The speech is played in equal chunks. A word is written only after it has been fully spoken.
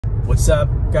What's up,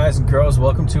 guys and girls?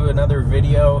 Welcome to another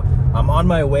video. I'm on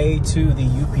my way to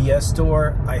the UPS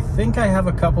store. I think I have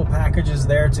a couple packages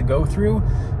there to go through,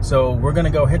 so we're gonna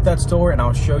go hit that store and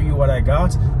I'll show you what I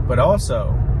got. But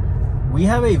also, we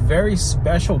have a very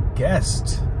special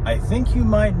guest. I think you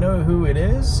might know who it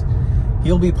is.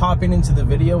 He'll be popping into the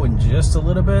video in just a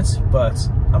little bit, but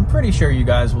I'm pretty sure you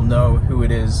guys will know who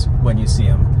it is when you see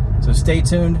him. So stay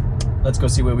tuned. Let's go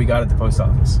see what we got at the post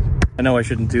office. I know I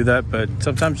shouldn't do that, but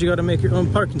sometimes you got to make your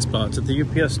own parking spots at the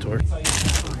UPS store.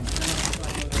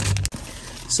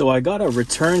 So I got a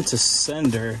return to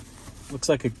sender. Looks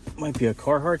like it might be a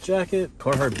Carhartt jacket,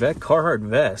 Carhartt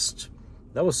vest.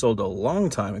 That was sold a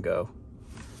long time ago.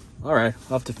 All right,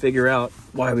 I'll have to figure out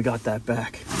why we got that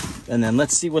back. And then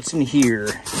let's see what's in here.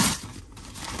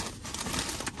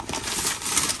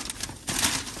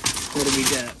 What do we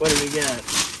got? What do we got?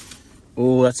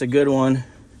 Oh, that's a good one.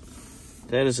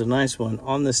 That is a nice one.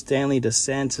 On the Stanley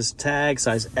DeSantis tag,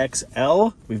 size XL.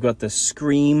 We've got the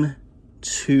Scream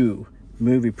 2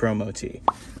 movie promo tee.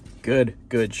 Good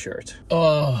shirt.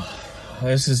 Oh,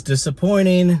 this is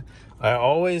disappointing. I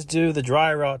always do the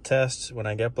dry rot test when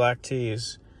I get black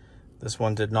tees. This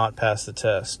one did not pass the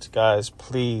test. Guys,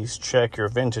 please check your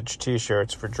vintage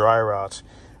t-shirts for dry rot.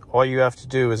 All you have to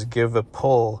do is give a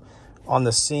pull on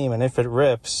the seam, and if it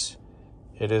rips,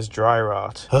 it is dry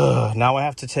rot. Now I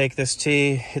have to take this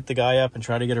tee, hit the guy up, and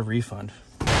try to get a refund.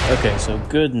 Okay, so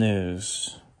good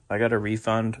news. I got a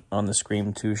refund on the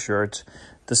Scream 2 shirt.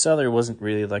 The seller wasn't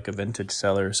really like a vintage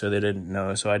seller, so they didn't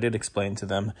know. So I did explain to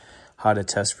them how to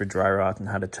test for dry rot and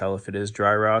how to tell if it is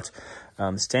dry rot.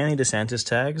 Stanley DeSantis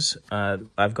tags.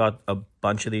 I've got a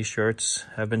bunch of these shirts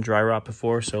have been dry rot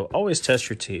before, so always test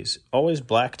your tees. Always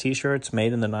black t-shirts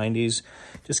made in the 90s.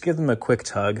 Just give them a quick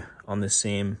tug on the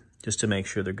seam just to make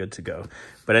sure they're good to go.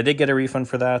 But I did get a refund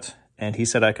for that, and he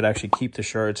said I could actually keep the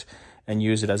shirt and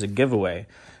use it as a giveaway.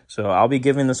 So I'll be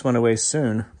giving this one away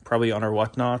soon, probably on our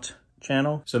Whatnot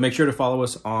channel. So make sure to follow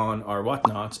us on our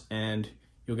Whatnot, and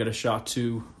you'll get a shot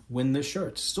to win this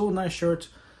shirt. Still a nice shirt,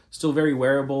 still very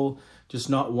wearable, just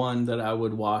not one that I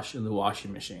would wash in the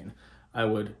washing machine. I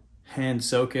would hand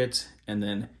soak it and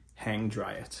then hang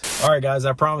dry it. All right, guys,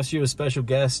 I promised you a special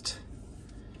guest.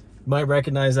 You might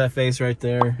recognize that face right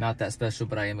there. Not that special,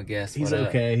 but I am a guest. He's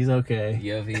okay, he's okay.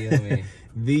 Yummy.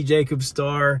 The Jacob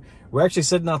Starr. We're actually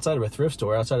sitting outside of a thrift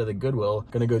store, outside of the Goodwill.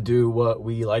 Gonna go do what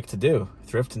we like to do,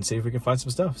 thrift and see if we can find some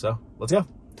stuff. So let's go.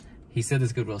 He said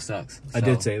this Goodwill sucks. So, I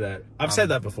did say that. I've said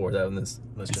that before, though, in this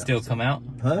still come out?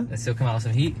 Huh? It still come out with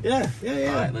some heat? Yeah.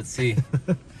 All right, let's see.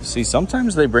 See,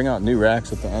 sometimes they bring out new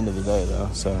racks at the end of the day, though,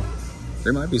 so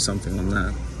there might be something on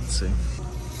that. Let's see. You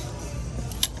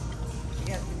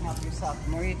guys can help yourself. The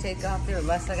more you take off there, the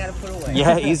less I gotta put away.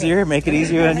 Yeah, easier. Make it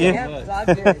easier on you. Yep, it's all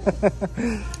good.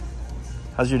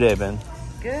 How's your day been?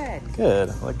 Good. Good.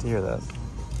 I like to hear that.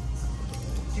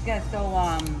 Did you guys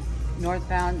go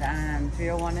northbound on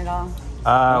 301 at all?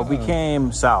 We came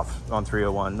south on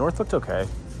 301. North looked okay.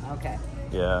 Okay.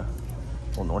 Yeah.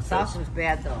 Well, north South was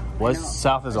bad though.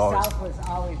 South is always. South was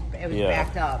always. It was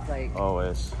backed up. Like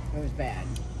always. It was bad.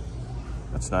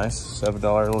 That's nice. $7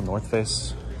 little North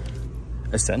Face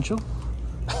essential.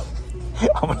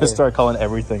 I'm gonna start calling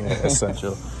everything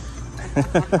essential. You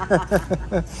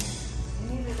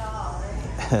need it all,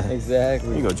 right? Exactly.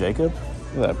 There you go, Jacob.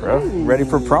 Look at that, bro. Ooh. Ready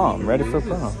for prom. Ready for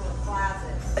prom.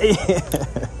 Yeah.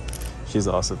 She's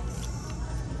awesome.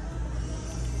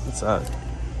 What's that?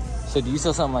 So do you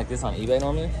sell something like this on eBay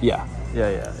normally? Yeah.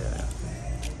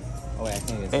 Oh wait, I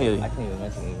can't even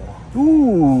mention eBay.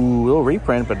 Ooh, little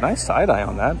reprint, but nice tie-dye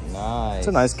on that. Nice. It's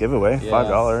a nice giveaway. Yeah.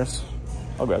 $5.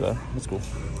 I'll grab that. That's cool.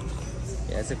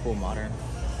 Yeah, it's a cool modern.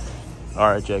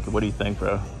 All right, Jacob, what do you think,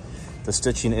 bro? The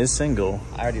stitching is single.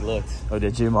 I already looked. Oh,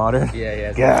 did you, modern?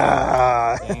 Yeah.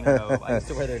 God. I used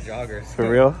to wear their joggers. For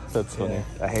real? That's funny.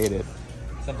 Yeah. I hate it.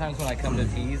 Sometimes when I come to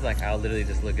tees, like I'll literally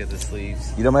just look at the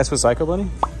sleeves. You don't mess with Psycho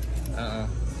Bunny? $5?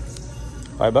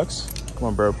 Come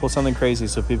on, bro. Pull something crazy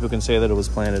so people can say that it was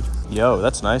planted. Yo,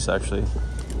 that's nice, actually.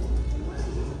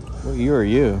 What year are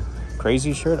you?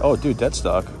 Crazy shirt? Oh, dude, dead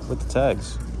stock with the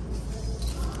tags.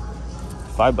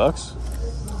 $5?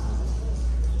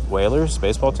 Whalers,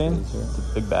 baseball team?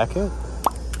 The big back hit?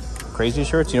 Crazy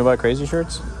shirts? You know about crazy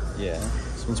shirts? Yeah.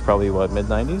 This one's probably, what,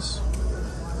 mid-90s?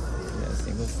 Yeah,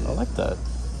 single sleeve. I like that.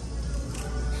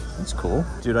 That's cool.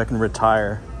 Dude, I can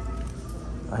retire.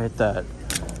 I hit that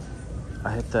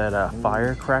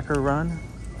firecracker run.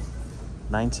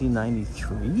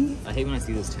 1993? I hate when I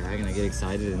see this tag and I get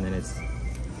excited and then it's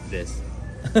this.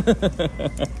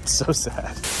 It's so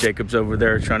sad. Jacob's over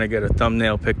there trying to get a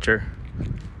thumbnail picture.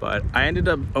 But I ended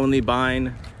up only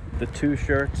buying the two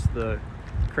shirts, the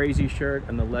Crazy shirt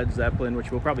and the Led Zeppelin,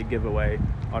 which we'll probably give away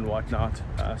on Whatnot.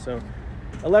 So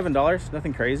 $11,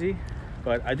 nothing crazy,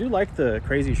 but I do like the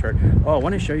Crazy shirt. Oh, I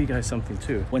want to show you guys something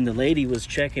too. When the lady was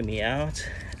checking me out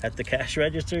at the cash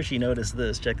register, she noticed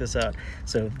this. Check this out.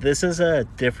 So this is a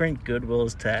different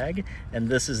Goodwill's tag, and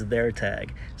this is their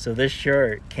tag. So this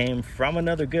shirt came from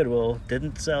another Goodwill,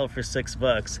 didn't sell for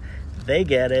 $6. They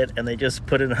get it, and they just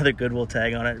put another Goodwill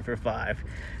tag on it for $5.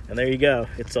 And there you go,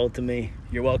 it's sold to me.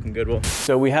 You're welcome, Goodwill.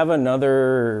 So we have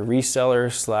another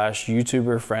reseller slash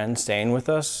YouTuber friend staying with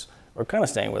us, or kind of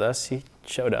staying with us. He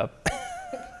showed up.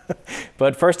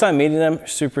 But first time meeting him,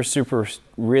 super,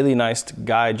 really nice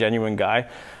guy, genuine guy.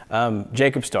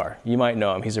 Jacob Starr, you might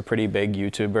know him. He's a pretty big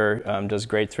YouTuber, does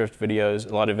great thrift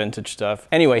videos, a lot of vintage stuff.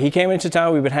 Anyway, he came into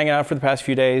town, we've been hanging out for the past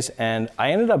few days, and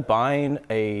I ended up buying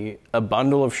a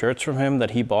bundle of shirts from him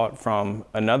that he bought from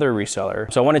another reseller.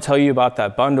 So I want to tell you about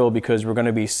that bundle because we're going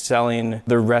to be selling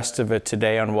the rest of it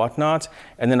today on Whatnot,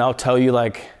 and then I'll tell you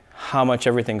like how much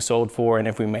everything sold for and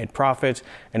if we made profit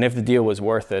and if the deal was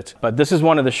worth it. But this is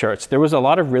one of the shirts. There was a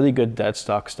lot of really good dead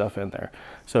stock stuff in there.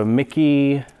 So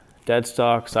Mickey dead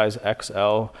stock, size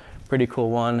XL, pretty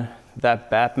cool one. That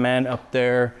Batman up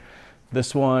there,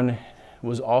 this one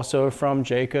was also from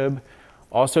Jacob,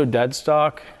 also dead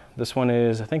stock. This one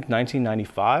is, I think,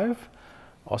 1995,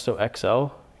 also XL,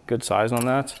 good size on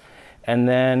that. And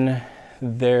then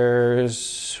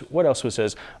there's, what else was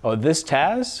his? Oh, this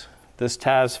Taz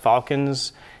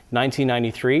Falcons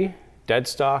 1993, dead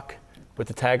stock with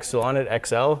the tag still on it,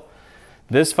 XL.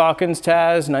 This Falcons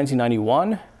Taz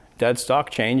 1991, dead stock,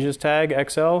 changes tag,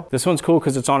 XL. This one's cool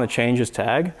because it's on a changes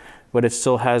tag, but it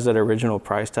still has that original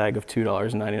price tag of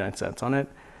 $2.99 on it.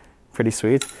 Pretty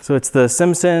sweet. So it's the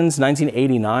Simpsons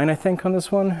 1989, I think, on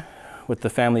this one, with the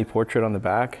family portrait on the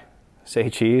back. Say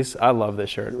cheese. I love this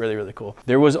shirt, really cool.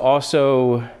 There was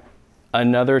also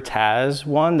another Taz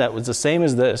one that was the same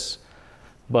as this,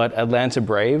 but Atlanta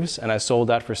Braves, and I sold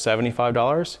that for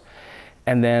 $75.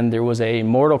 And then there was a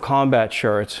Mortal Kombat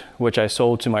shirt, which I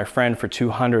sold to my friend for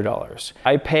 $200.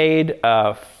 I paid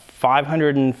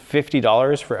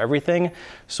 $550 for everything,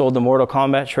 sold the Mortal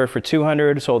Kombat shirt for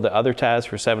 $200, sold the other Taz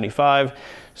for $75.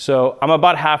 So I'm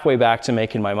about halfway back to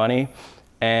making my money,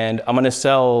 and I'm gonna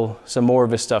sell some more of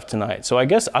his stuff tonight. So I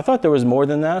thought there was more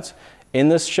than that in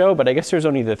this show, but I guess there's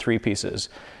only the 3 pieces,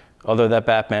 although that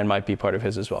Batman might be part of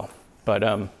his as well. But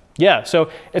yeah,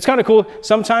 so it's kind of cool.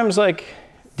 Sometimes like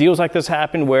deals like this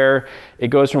happen where it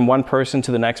goes from one person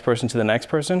to the next person to the next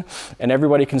person, and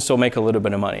everybody can still make a little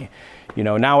bit of money. You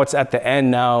know, now it's at the end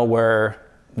now where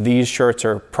these shirts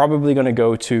are probably going to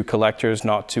go to collectors,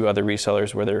 not to other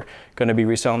resellers where they're going to be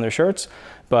reselling their shirts.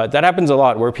 But that happens a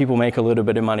lot where people make a little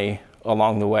bit of money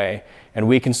along the way, and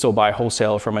we can still buy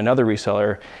wholesale from another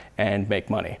reseller and make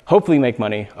money. Hopefully make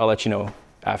money. I'll let you know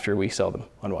after we sell them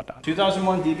on Whatnot.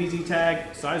 2001 DBZ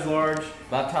tag, size large.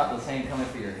 Laptop the same coming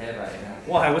for your head right now.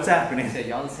 Why? What's happening? You said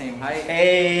y'all the same height.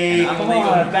 Hey, come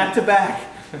on, back to back.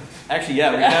 Actually,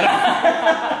 yeah, we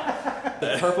got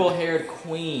the purple-haired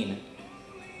queen,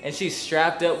 and she's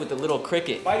strapped up with the little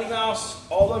cricket. Mighty Mouse,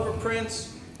 all over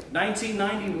prints,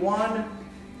 1991.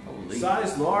 Holy.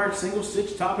 Size large, single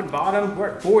stitch top and bottom. We're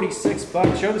at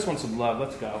 $46. Show this one some love.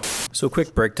 Let's go. So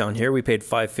quick breakdown here. We paid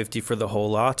 $550 for the whole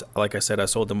lot. Like I said, I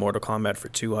sold the Mortal Kombat for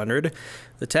 $200.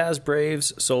 The Taz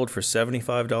Braves sold for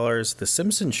 $75. The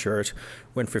Simpsons shirt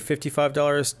went for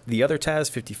 $55. The other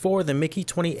Taz $54. The Mickey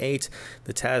 $28.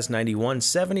 The Taz $91.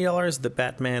 $70. The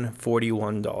Batman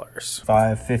 $41.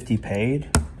 $550 paid,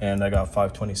 and I got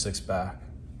 $526 back.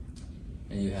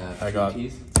 And you have I got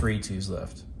 3 tees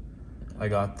left. I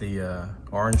got the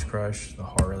Orange Crush, the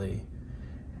Harley,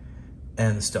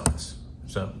 and the Stones.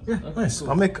 So yeah, nice. Cool.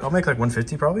 I'll make like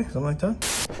 150 probably, something like that.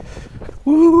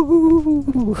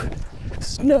 Woo!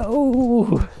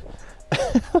 Snow!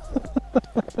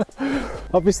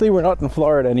 Obviously, we're not in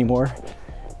Florida anymore.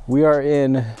 We are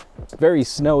in very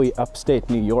snowy upstate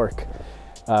New York.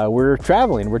 We're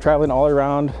traveling. We're traveling all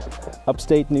around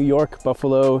upstate New York,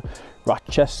 Buffalo,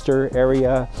 Rochester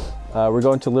area. We're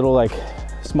going to little like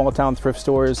small town thrift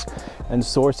stores and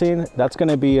sourcing. That's going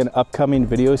to be an upcoming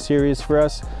video series for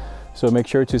us, so make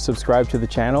sure to subscribe to the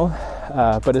channel.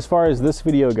 But as far as this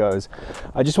video goes,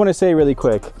 I just want to say really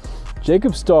quick,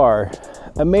 Jacob Starr,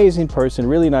 amazing person,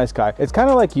 really nice guy. It's kind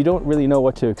of like you don't really know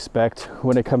what to expect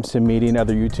when it comes to meeting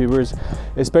other YouTubers,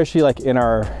 especially like in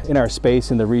our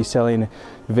space, in the reselling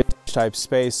vintage type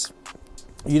space.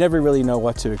 You never really know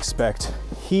what to expect.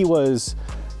 He was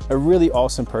a really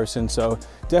awesome person, so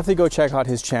definitely go check out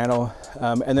his channel.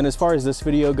 And then as far as this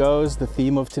video goes, the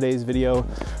theme of today's video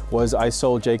was I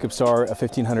sold Jacob Starr a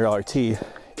 $1,500 tee.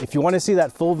 If you want to see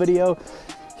that full video,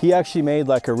 he actually made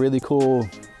like a really cool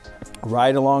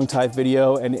ride along type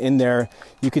video, and in there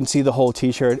you can see the whole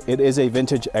t-shirt. It is a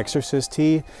vintage Exorcist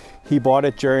tee. He bought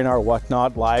it during our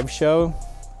Whatnot live show.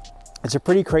 It's a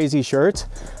pretty crazy shirt,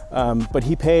 but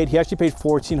he actually paid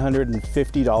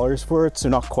 $1,450 for it, so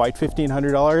not quite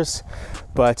 $1,500,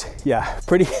 but yeah,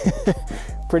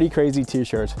 pretty crazy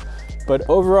t-shirt. But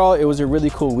overall, it was a really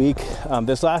cool week.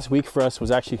 This last week for us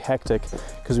was actually hectic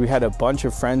because we had a bunch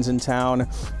of friends in town, a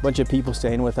bunch of people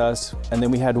staying with us, and then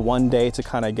we had one day to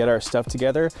kind of get our stuff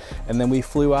together, and then we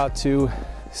flew out to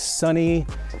sunny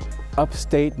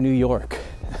upstate New York.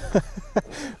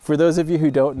 For those of you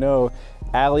who don't know,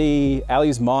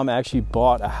 Allie's mom actually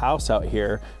bought a house out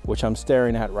here, which I'm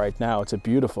staring at right now. It's a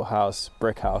beautiful house,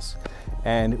 brick house.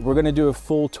 And we're gonna do a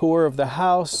full tour of the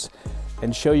house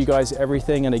and show you guys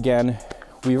everything. And again,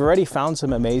 we've already found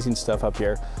some amazing stuff up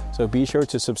here. So be sure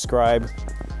to subscribe.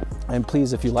 And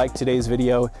please, if you liked today's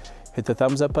video, hit the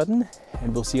thumbs up button,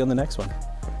 and we'll see you on the next one.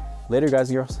 Later, guys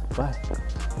and girls, bye.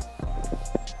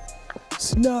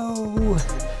 Snow!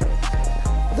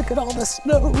 Look at all the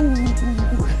snow!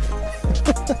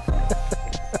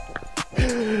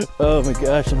 Oh my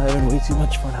gosh, I'm having way too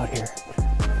much fun out here.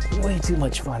 Way too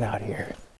much fun out here.